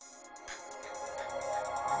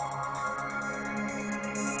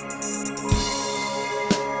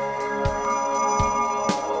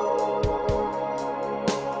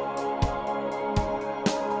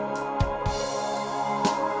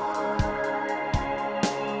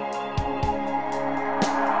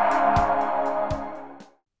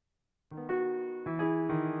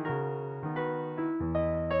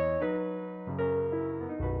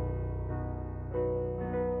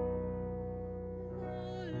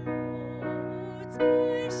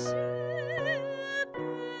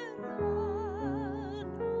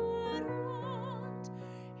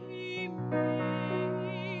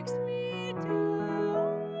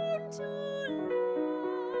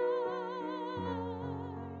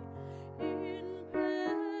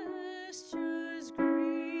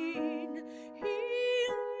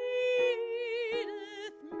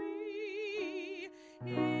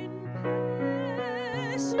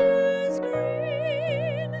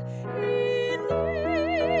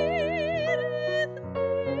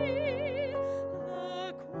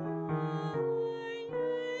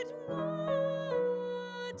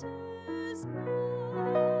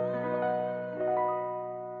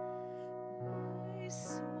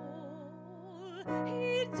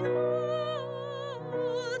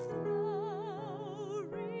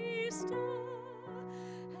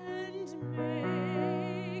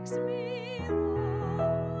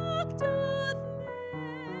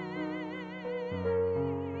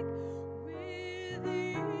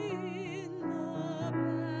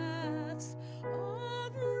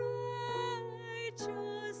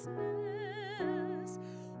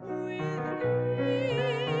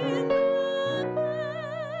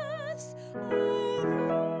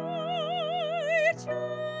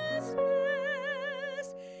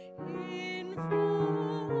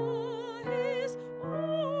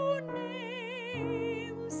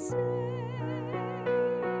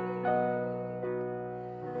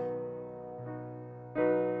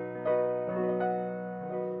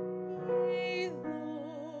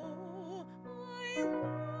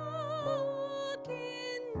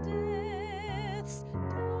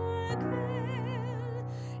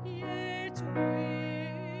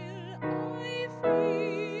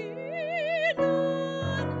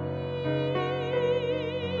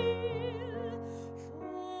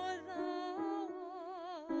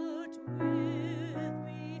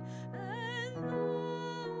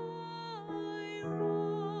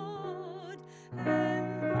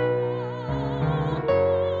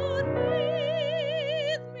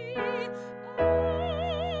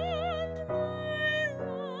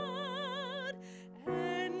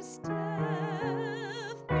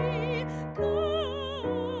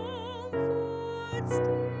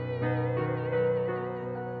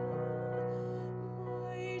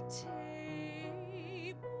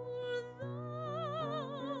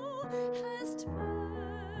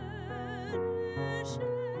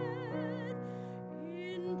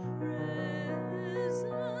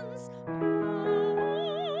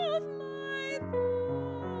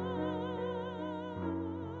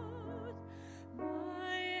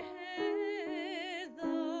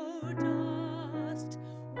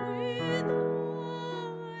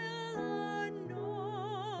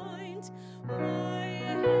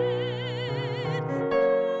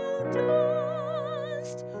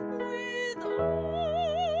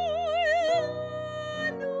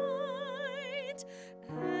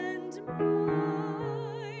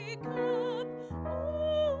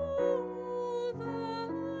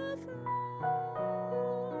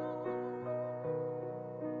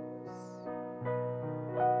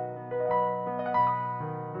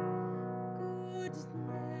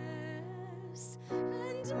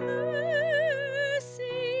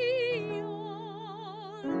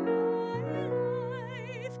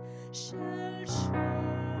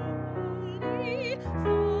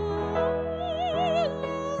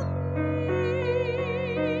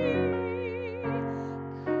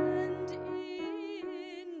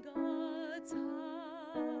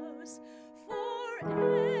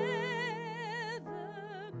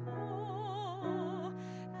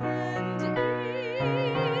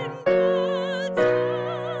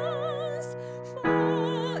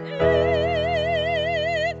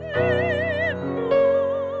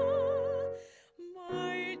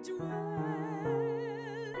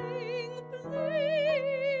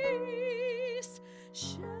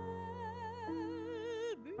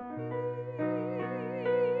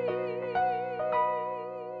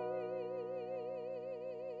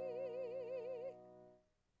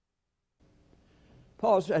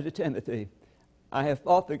Paul said to Timothy, I have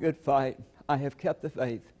fought the good fight, I have kept the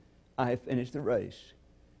faith, I have finished the race.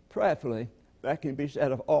 Prayerfully, that can be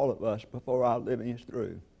said of all of us before our living is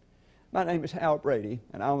through. My name is Hal Brady,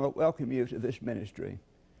 and I want to welcome you to this ministry.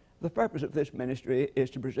 The purpose of this ministry is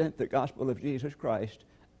to present the gospel of Jesus Christ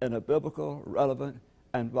in a biblical, relevant,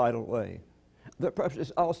 and vital way. The purpose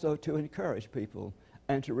is also to encourage people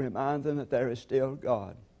and to remind them that there is still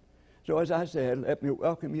God. So as I said, let me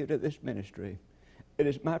welcome you to this ministry. It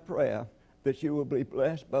is my prayer that you will be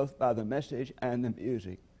blessed both by the message and the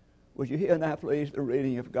music. Would you hear now, please, the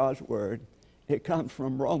reading of God's Word? It comes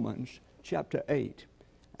from Romans chapter 8,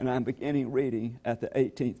 and I'm beginning reading at the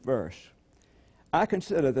 18th verse. I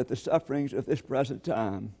consider that the sufferings of this present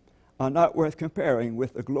time are not worth comparing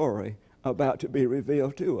with the glory about to be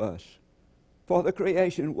revealed to us. For the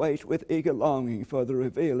creation waits with eager longing for the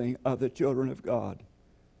revealing of the children of God.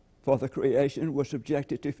 For the creation was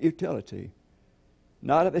subjected to futility,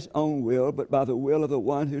 not of its own will, but by the will of the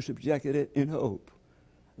one who subjected it, in hope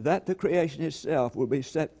that the creation itself will be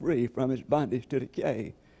set free from its bondage to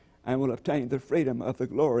decay and will obtain the freedom of the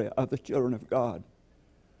glory of the children of God.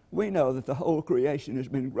 We know that the whole creation has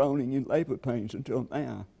been groaning in labor pains until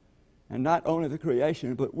now. And not only the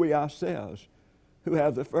creation, but we ourselves, who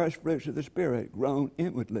have the first fruits of the Spirit, groan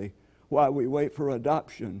inwardly while we wait for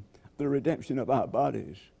adoption, the redemption of our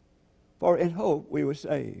bodies. For in hope we were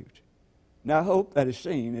saved. Now hope that is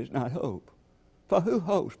seen is not hope. For who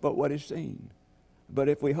hopes but what is seen? But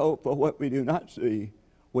if we hope for what we do not see,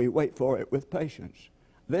 we wait for it with patience.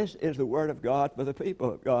 This is the word of God for the people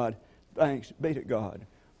of God. Thanks be to God.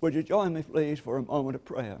 Would you join me, please, for a moment of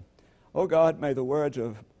prayer? Oh God, may the words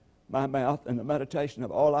of my mouth and the meditation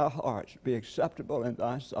of all our hearts be acceptable in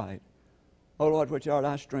thy sight. O Lord, which art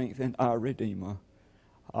our strength and our Redeemer.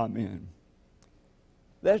 Amen.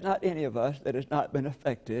 There's not any of us that has not been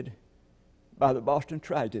affected by the Boston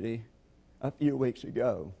tragedy a few weeks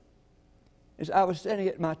ago. As I was sitting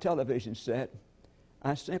at my television set,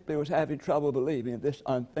 I simply was having trouble believing this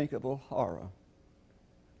unthinkable horror.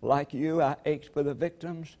 Like you, I ached for the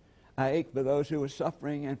victims. I ached for those who were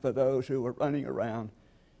suffering and for those who were running around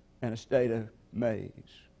in a state of maze.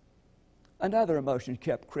 Another emotion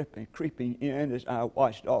kept creeping in as I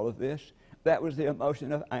watched all of this. That was the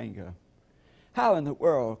emotion of anger. How in the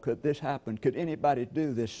world could this happen? Could anybody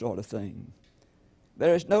do this sort of thing?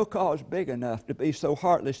 There is no cause big enough to be so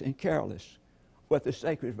heartless and careless with the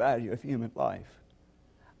sacred value of human life.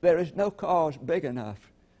 There is no cause big enough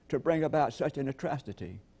to bring about such an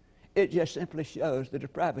atrocity. It just simply shows the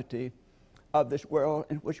depravity of this world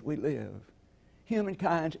in which we live.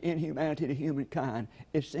 Humankind's inhumanity to humankind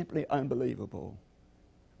is simply unbelievable.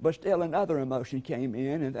 But still another emotion came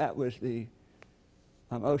in, and that was the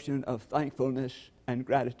emotion of thankfulness and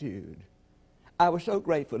gratitude. I was so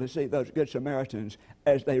grateful to see those good Samaritans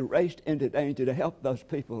as they raced into danger to help those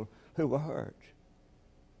people who were hurt.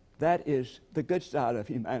 That is the good side of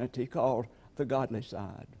humanity, called the godly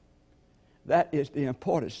side. That is the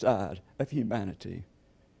important side of humanity.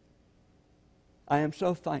 I am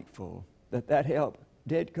so thankful that that help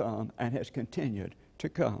did come and has continued to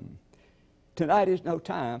come. Tonight is no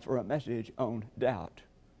time for a message on doubt.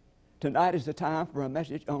 Tonight is the time for a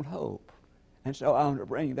message on hope. And so I want to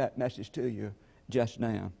bring that message to you just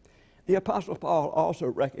now. The Apostle Paul also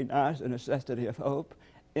recognized the necessity of hope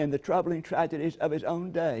in the troubling tragedies of his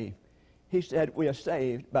own day. He said, we are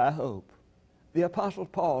saved by hope. The Apostle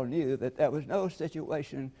Paul knew that there was no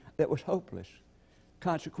situation that was hopeless.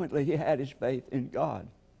 Consequently, he had his faith in God.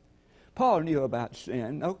 Paul knew about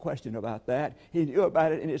sin, no question about that. He knew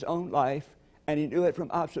about it in his own life, and he knew it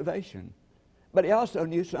from observation. But he also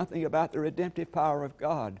knew something about the redemptive power of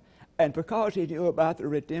God. And because he knew about the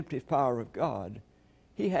redemptive power of God,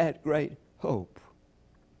 he had great hope.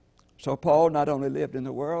 So Paul not only lived in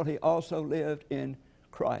the world, he also lived in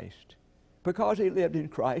Christ. Because he lived in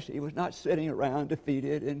Christ, he was not sitting around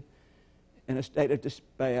defeated in a state of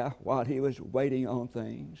despair while he was waiting on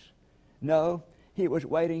things. No, he was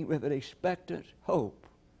waiting with an expectant hope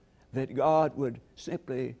that God would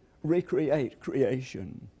simply recreate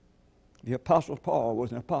creation. The Apostle Paul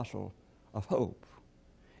was an apostle of hope.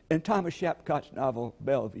 In Thomas Shapcott's novel,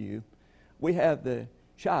 Bellevue, we have the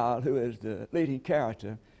child who is the leading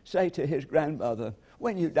character say to his grandmother,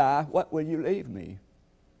 when you die, what will you leave me?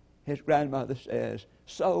 His grandmother says,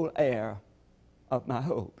 sole heir of my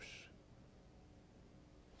hopes.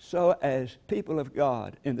 So as people of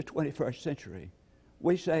God in the 21st century,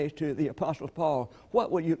 we say to the Apostle Paul,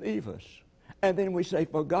 what will you leave us? And then we say,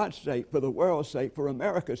 for God's sake, for the world's sake, for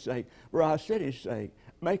America's sake, for our city's sake,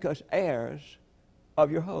 make us heirs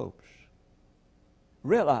of your hopes.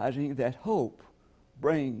 Realizing that hope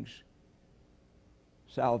brings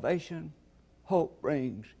salvation, hope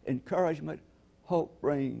brings encouragement, hope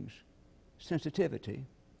brings sensitivity.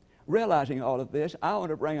 Realizing all of this, I want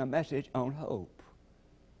to bring a message on hope.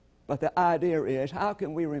 But the idea is, how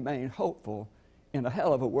can we remain hopeful in a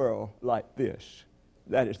hell of a world like this?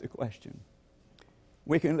 That is the question.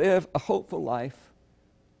 We can live a hopeful life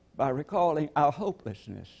by recalling our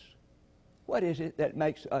hopelessness. What is it that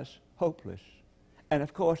makes us hopeless? And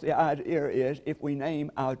of course, the idea is if we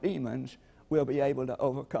name our demons, we'll be able to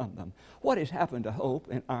overcome them. What has happened to hope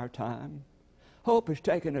in our time? Hope has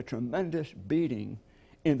taken a tremendous beating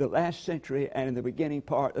in the last century and in the beginning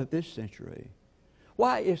part of this century.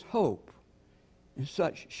 Why is hope in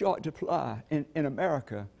such short supply in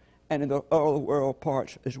America and in the other world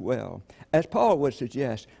parts as well? As Paul would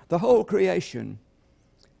suggest, the whole creation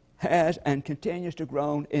has and continues to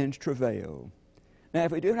groan in travail. Now,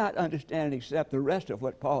 if we do not understand and accept the rest of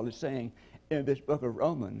what Paul is saying in this book of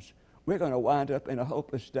Romans, we're going to wind up in a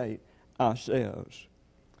hopeless state ourselves.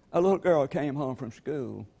 A little girl came home from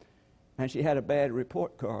school, and she had a bad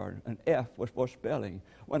report card. An F was for spelling.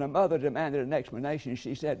 When her mother demanded an explanation,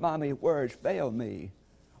 she said, "Mommy, words fail me."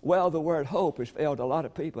 Well, the word hope has failed a lot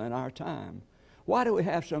of people in our time. Why do we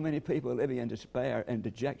have so many people living in despair and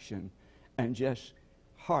dejection and just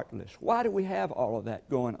heartless? Why do we have all of that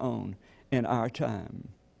going on in our time?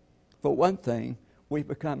 For one thing, we've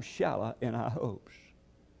become shallow in our hopes.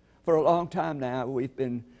 For a long time now, we've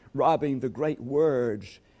been robbing the great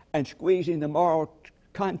words and squeezing the moral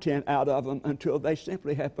content out of them until they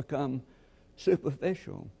simply have become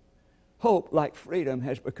superficial. Hope, like freedom,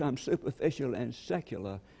 has become superficial and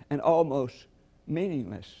secular and almost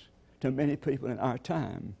meaningless to many people in our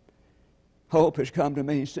time. Hope has come to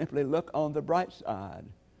mean simply look on the bright side.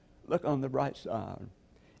 Look on the bright side.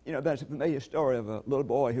 You know, there's a familiar story of a little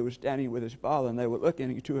boy who was standing with his father, and they were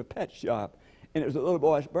looking into a pet shop. And it was the little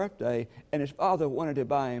boy's birthday, and his father wanted to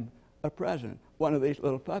buy him a present, one of these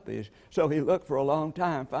little puppies. So he looked for a long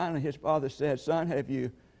time. Finally, his father said, "Son, have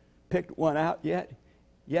you picked one out yet?"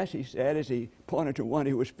 "Yes," he said, as he pointed to one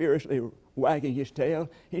who was furiously wagging his tail.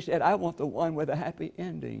 He said, "I want the one with a happy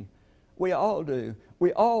ending." We all do.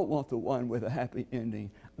 We all want the one with a happy ending.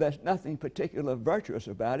 There's nothing particular virtuous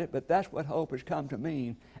about it, but that's what hope has come to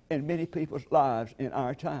mean in many people's lives in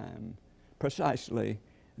our time. Precisely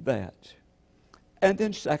that. And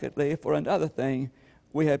then secondly, for another thing,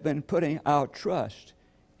 we have been putting our trust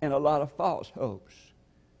in a lot of false hopes.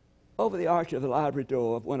 Over the arch of the library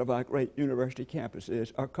door of one of our great university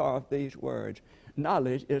campuses are carved these words: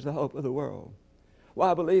 "Knowledge is the hope of the world."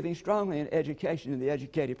 While believing strongly in education and the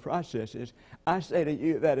educative processes, I say to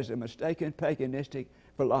you that is a mistaken paganistic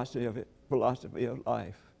philosophy of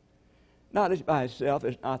life. Knowledge by itself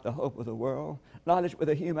is not the hope of the world. Knowledge with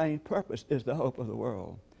a humane purpose is the hope of the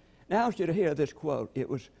world. Now I want you to hear this quote. It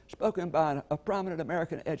was spoken by a prominent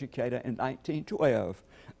American educator in 1912.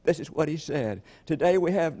 This is what he said: "Today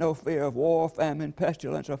we have no fear of war, famine,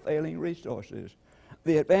 pestilence, or failing resources.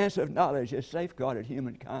 The advance of knowledge has safeguarded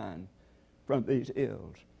humankind from these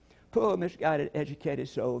ills." Poor, misguided, educated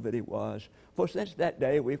soul that he was. For since that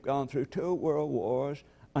day we've gone through 2 world wars,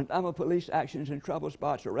 a number of police actions in trouble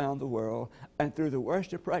spots around the world, and through the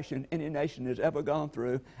worst depression any nation has ever gone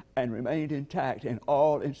through, and remained intact, and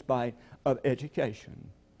all in spite of education.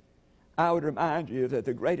 I would remind you that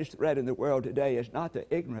the greatest threat in the world today is not the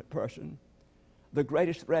ignorant person. The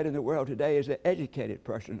greatest threat in the world today is the educated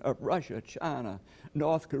person of Russia, China,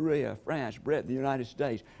 North Korea, France, Britain, the United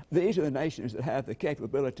States. These are the nations that have the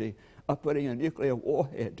capability of putting a nuclear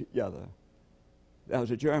warhead together. There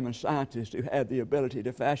was a German scientist who had the ability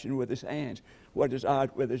to fashion with his hands what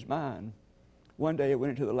desired with his mind. One day he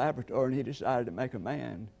went into the laboratory and he decided to make a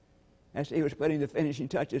man. As he was putting the finishing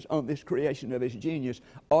touches on this creation of his genius,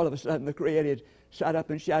 all of a sudden the creator sat up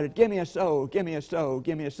and shouted, "Give me a soul, give me a soul,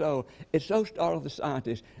 give me a soul." It so startled the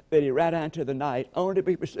scientist that he ran out into the night, only to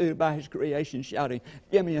be pursued by his creation, shouting,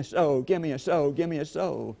 "Give me a soul, give me a soul, give me a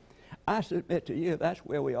soul." I submit to you that's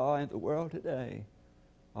where we are in the world today.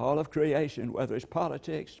 All of creation, whether it's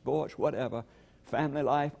politics, sports, whatever, family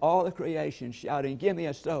life, all of creation shouting, "Give me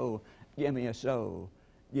a soul, give me a soul,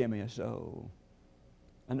 give me a soul."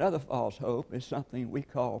 Another false hope is something we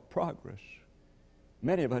call progress.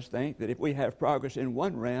 Many of us think that if we have progress in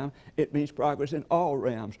one realm, it means progress in all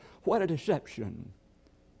realms. What a deception.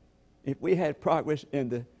 If we had progress in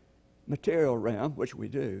the material realm, which we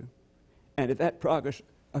do, and if that progress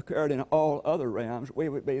occurred in all other realms, we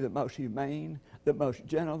would be the most humane, the most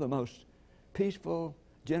gentle, the most peaceful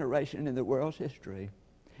generation in the world's history.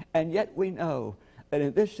 And yet we know that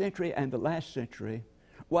in this century and the last century,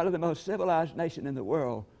 one of the most civilized nations in the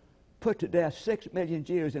world put to death 6 million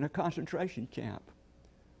Jews in a concentration camp.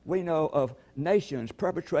 We know of nations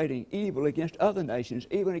perpetrating evil against other nations,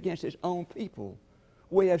 even against its own people.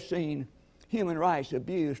 We have seen human rights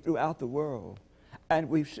abused throughout the world. And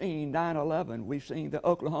we've seen 9/11, we've seen the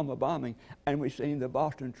Oklahoma bombing, and we've seen the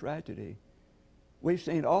Boston tragedy. We've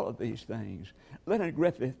seen all of these things. Leonard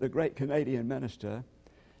Griffith, the great Canadian minister,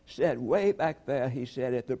 said way back there, he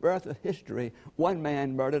said, at the birth of history, one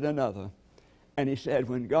man murdered another. And he said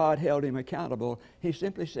when God held him accountable, he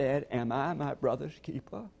simply said, "Am I my brother's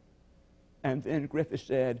keeper?" And then Griffith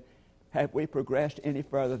said, "Have we progressed any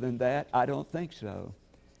further than that? I don't think so.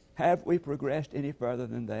 Have we progressed any further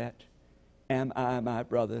than that? Am I my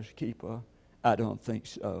brother's keeper?" I don't think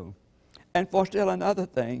so. And for still another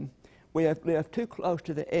thing, we have lived too close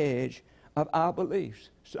to the edge of our beliefs,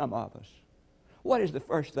 some of us. What is the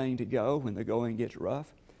first thing to go when the going gets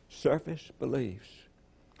rough? Surface beliefs.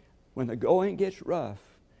 When the going gets rough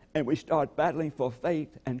and we start battling for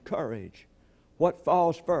faith and courage, what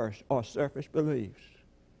falls first are surface beliefs.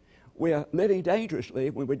 We are living dangerously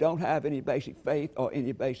when we don't have any basic faith or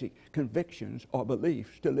any basic convictions or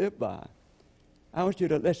beliefs to live by. I want you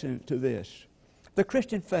to listen to this. The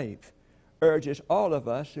Christian faith urges all of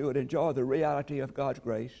us who would enjoy the reality of God's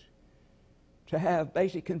grace to have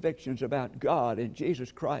basic convictions about God and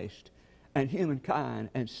Jesus Christ and humankind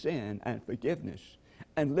and sin and forgiveness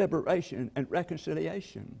and liberation and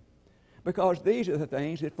reconciliation, because these are the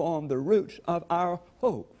things that form the roots of our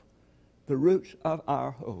hope, the roots of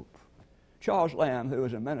our hope. Charles Lamb, who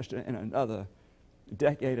was a minister in another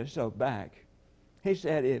decade or so back, he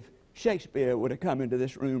said if Shakespeare would have come into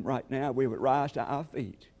this room right now, we would rise to our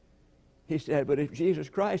feet. He said, but if Jesus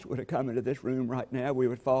Christ would have come into this room right now, we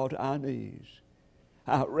would fall to our knees.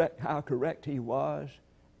 How correct he was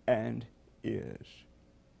and is.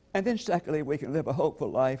 And then secondly, we can live a hopeful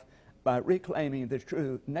life by reclaiming the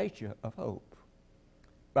true nature of hope.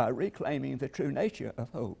 By reclaiming the true nature of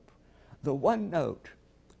hope. The one note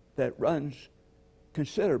that runs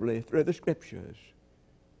considerably through the Scriptures,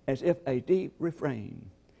 as if a deep refrain,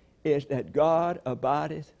 is that God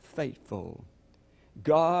abideth faithful.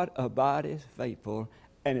 God abideth faithful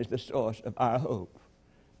and is the source of our hope.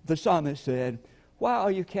 The psalmist said, why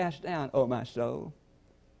are you cast down, O my soul?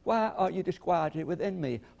 Why are you disquieted within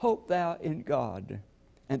me? Hope thou in God.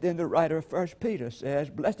 And then the writer of 1 Peter says,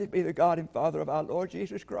 blessed be the God and Father of our Lord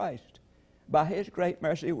Jesus Christ. By his great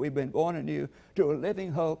mercy we've been born anew to a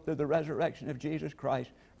living hope through the resurrection of Jesus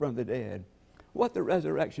Christ from the dead. What the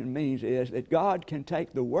resurrection means is that God can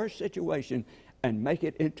take the worst situation and make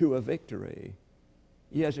it into a victory.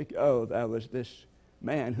 Years ago, there was this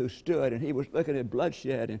man who stood and he was looking at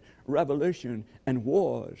bloodshed and revolution and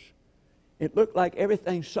wars. It looked like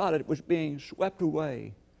everything solid was being swept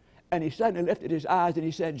away. And he suddenly lifted his eyes and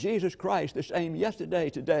he said, Jesus Christ, the same yesterday,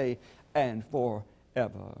 today, and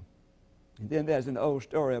forever. And then there's an old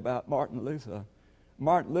story about Martin Luther.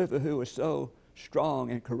 Martin Luther, who was so strong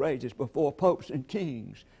and courageous before popes and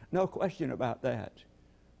kings, no question about that.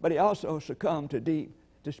 But he also succumbed to deep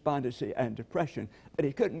despondency and depression that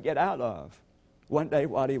he couldn't get out of. One day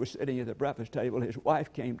while he was sitting at the breakfast table, his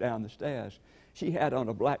wife came down the stairs. She had on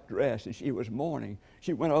a black dress and she was mourning.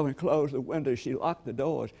 She went over and closed the windows. She locked the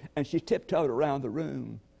doors and she tiptoed around the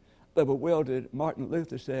room. The bewildered Martin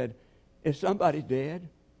Luther said, is somebody dead?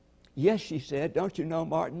 Yes, she said. Don't you know,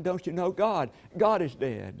 Martin? Don't you know God? God is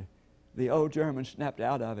dead. The old German snapped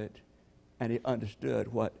out of it and he understood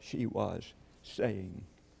what she was saying.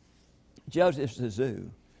 Joseph Zizou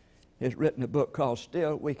has written a book called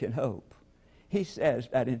Still We Can Hope. He says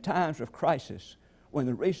that in times of crisis, when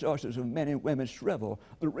the resources of men and women shrivel,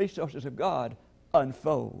 the resources of God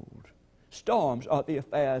unfold. Storms are the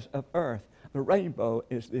affairs of earth. The rainbow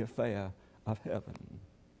is the affair of heaven.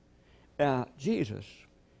 Now, Jesus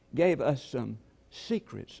gave us some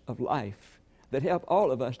secrets of life that help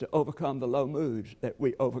all of us to overcome the low moods that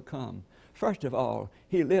we overcome. First of all,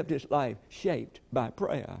 he lived his life shaped by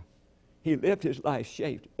prayer. He lived his life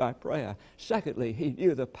shaped by prayer. Secondly, he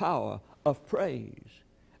knew the power of praise.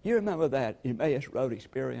 You remember that Emmaus Road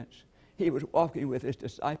experience? He was walking with his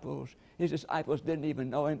disciples. His disciples didn't even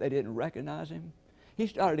know him. They didn't recognize him. He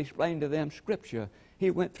started explaining to them Scripture.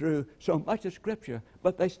 He went through so much of Scripture,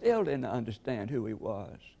 but they still didn't understand who he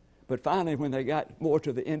was. But finally, when they got more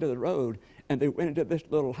to the end of the road and they went into this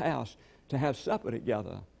little house to have supper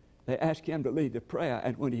together, they asked him to lead the prayer,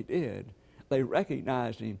 and when he did, they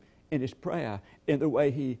recognized him in his prayer, in the way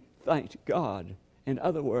he thanked God. In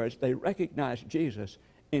other words, they recognized Jesus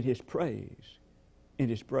in his praise, in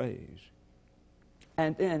his praise.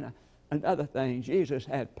 And then another thing, Jesus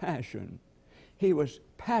had passion. He was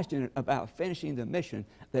passionate about finishing the mission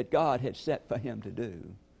that God had set for him to do.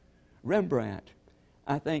 Rembrandt,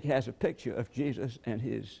 I think, has a picture of Jesus and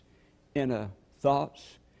his inner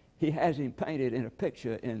thoughts. He has him painted in a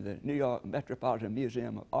picture in the New York Metropolitan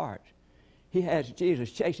Museum of Art. He has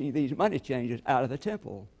Jesus chasing these money changers out of the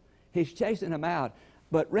temple. He's chasing them out,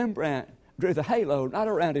 but Rembrandt drew the halo not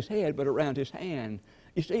around his head, but around his hand.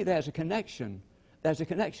 You see, there's a connection. There's a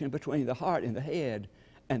connection between the heart and the head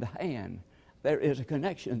and the hand. There is a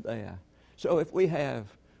connection there. So if we have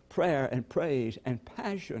prayer and praise and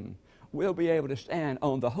passion, we'll be able to stand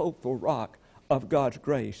on the hopeful rock of God's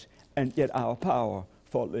grace and get our power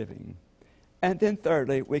for living. And then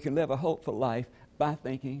thirdly, we can live a hopeful life by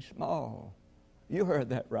thinking small. You heard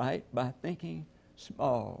that right, by thinking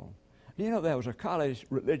small. Do you know there was a college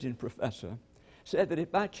religion professor said that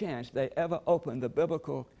if by chance they ever opened the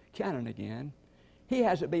biblical canon again, he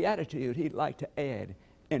has a beatitude he'd like to add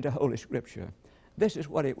into Holy Scripture. This is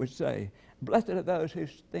what it would say: "Blessed are those who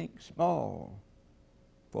think small,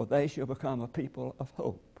 for they shall become a people of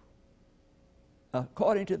hope."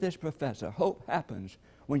 According to this professor, hope happens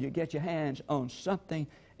when you get your hands on something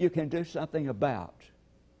you can do something about.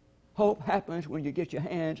 Hope happens when you get your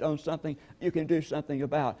hands on something you can do something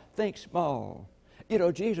about. Think small. You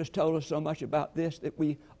know, Jesus told us so much about this that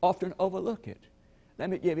we often overlook it. Let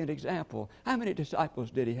me give you an example. How many disciples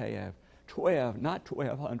did he have? 12, not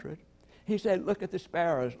 1,200. He said, look at the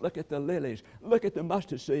sparrows, look at the lilies, look at the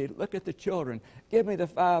mustard seed, look at the children. Give me the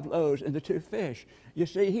 5 loaves and the 2 fish. You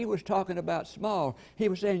see, he was talking about small. He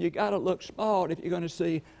was saying you got to look small if you're going to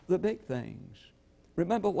see the big things.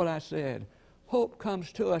 Remember what I said. Hope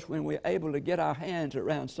comes to us when we're able to get our hands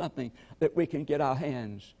around something that we can get our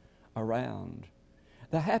hands around.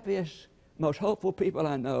 The happiest, most hopeful people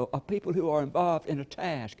I know are people who are involved in a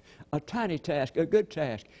task, a tiny task, a good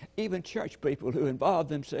task. Even church people who involve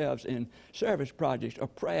themselves in service projects or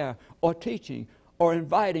prayer or teaching or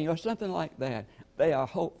inviting or something like that. They are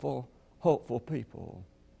hopeful people.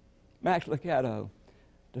 Max Lucado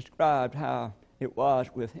described how it was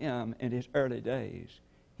with him in his early days.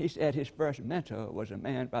 He said his first mentor was a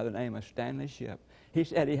man by the name of Stanley Shipp. He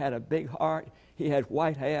said he had a big heart, he had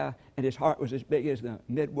white hair, and his heart was as big as the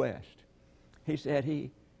Midwest. He said he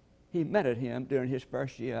mentored him during his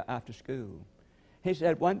first year after school. He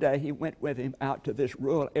said one day he went with him out to this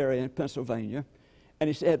rural area in Pennsylvania, and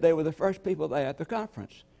he said they were the first people there at the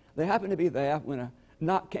conference. They happened to be there when a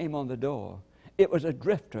knock came on the door. It was a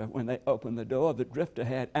drifter when they opened the door. The drifter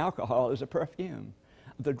had alcohol as a perfume.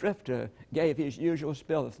 The drifter gave his usual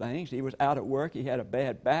spill of things. He was out at work. He had a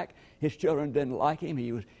bad back. His children didn't like him.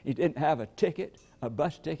 He didn't have a ticket, a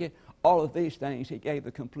bus ticket. All of these things, he gave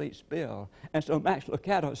the complete spill. And so Max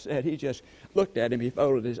Lucado said he just looked at him. He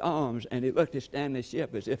folded his arms, and he looked at Stanley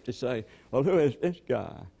Shipp as if to say, well, who is this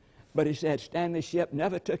guy? But he said Stanley Shipp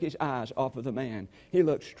never took his eyes off of the man. He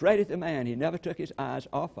looked straight at the man. He never took his eyes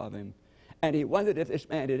off of him. And he wondered if this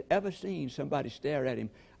man had ever seen somebody stare at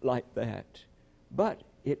him like that. But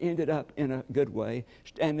it ended up in a good way.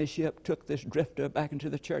 Stanley Shipp took this drifter back into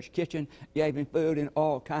the church kitchen, gave him food and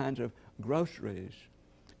all kinds of groceries.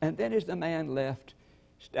 And then as the man left,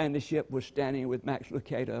 Stanley Shipp was standing with Max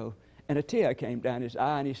Lucado, and a tear came down his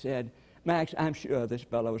eye, and he said, Max, I'm sure this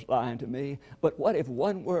fellow was lying to me, but what if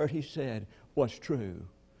one word he said was true?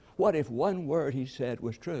 What if one word he said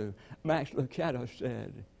was true? Max Lucado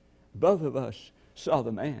said, both of us saw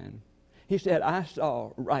the man. He said, I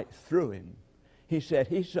saw right through him. He said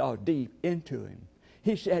he saw deep into him.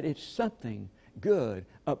 He said it's something good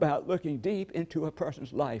about looking deep into a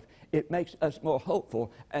person's life. It makes us more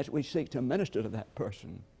hopeful as we seek to minister to that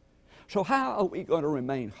person. So how are we going to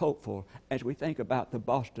remain hopeful as we think about the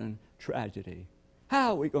Boston tragedy?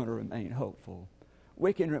 How are we going to remain hopeful?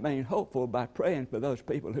 We can remain hopeful by praying for those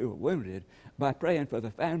people who were wounded, by praying for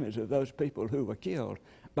the families of those people who were killed,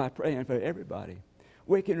 by praying for everybody.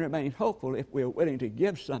 We can remain hopeful if we're willing to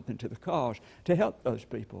give something to the cause to help those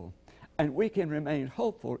people. And we can remain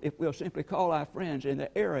hopeful if we'll simply call our friends in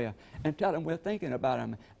the area and tell them we're thinking about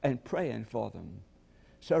them and praying for them.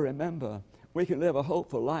 So remember, we can live a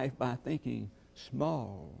hopeful life by thinking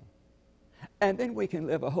small. And then we can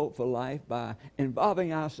live a hopeful life by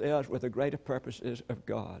involving ourselves with the greater purposes of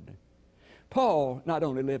God. Paul not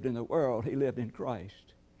only lived in the world, he lived in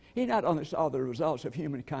Christ. He not only saw the results of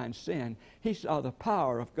humankind's sin, he saw the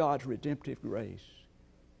power of God's redemptive grace.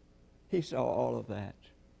 He saw all of that.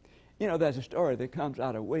 You know, there's a story that comes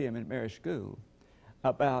out of William and Mary School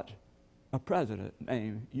about a president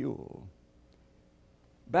named Ewell.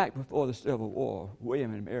 Back before the Civil War,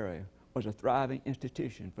 William and Mary was a thriving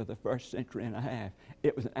institution for the first century and a half.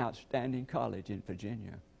 It was an outstanding college in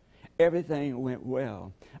Virginia. Everything went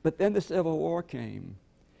well. But then the Civil War came.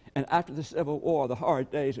 And after the Civil War, the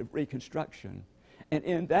hard days of Reconstruction. And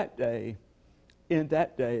in that day,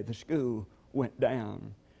 the school went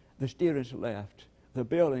down. The students left. The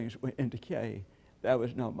buildings went in decay. There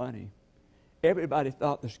was no money. Everybody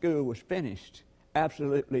thought the school was finished,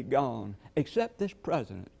 absolutely gone, except this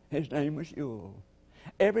president. His name was Ewell.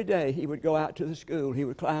 Every day he would go out to the school, he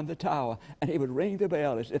would climb the tower, and he would ring the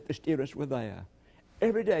bell as if the students were there.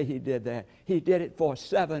 Every day he did that. He did it for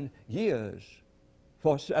 7 years.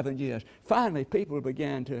 For 7 years. Finally, people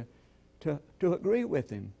began to agree with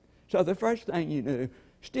him. So the first thing you knew,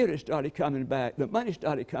 students started coming back. The money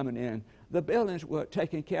started coming in. The buildings were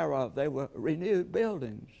taken care of. They were renewed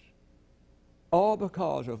buildings. All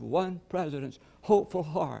because of one president's hopeful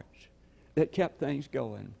heart that kept things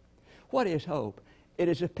going. What is hope? It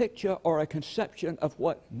is a picture or a conception of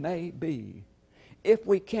what may be. If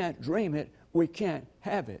we can't dream it, we can't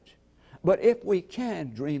have it. But if we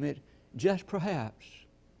can dream it, just perhaps.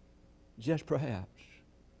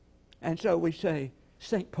 And so we say,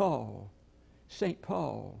 St. Paul,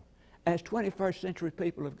 as 21st century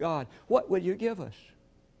people of God, what will you give us?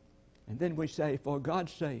 And then we say, for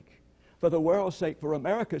God's sake, for the world's sake, for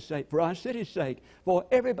America's sake, for our city's sake, for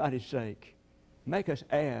everybody's sake, make us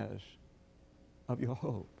heirs of your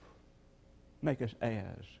hope. Make us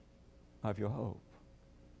heirs of your hope.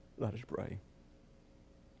 Let us pray.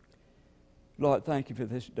 Lord, thank you for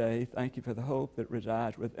this day. Thank you for the hope that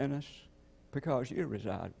resides within us because you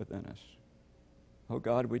reside within us. Oh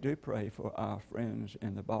God, we do pray for our friends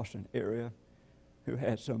in the Boston area who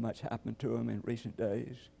had so much happen to them in recent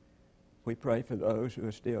days. We pray for those who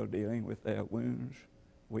are still dealing with their wounds.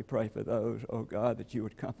 We pray for those, oh God, that you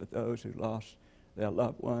would comfort those who lost their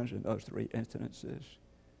loved ones in those 3 incidences.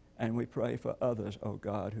 And we pray for others, oh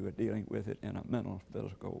God, who are dealing with it in a mental,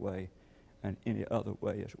 physical way and any other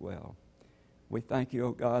way as well. We thank you,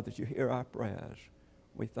 oh God, that you hear our prayers.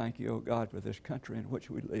 We thank you, oh God, for this country in which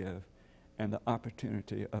we live and the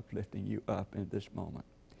opportunity of lifting you up in this moment.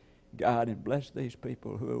 God, and bless these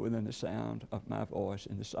people who are within the sound of my voice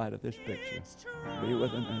in the sight of this picture. Be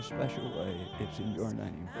with them in a special way. It's in your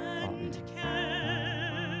name. Amen.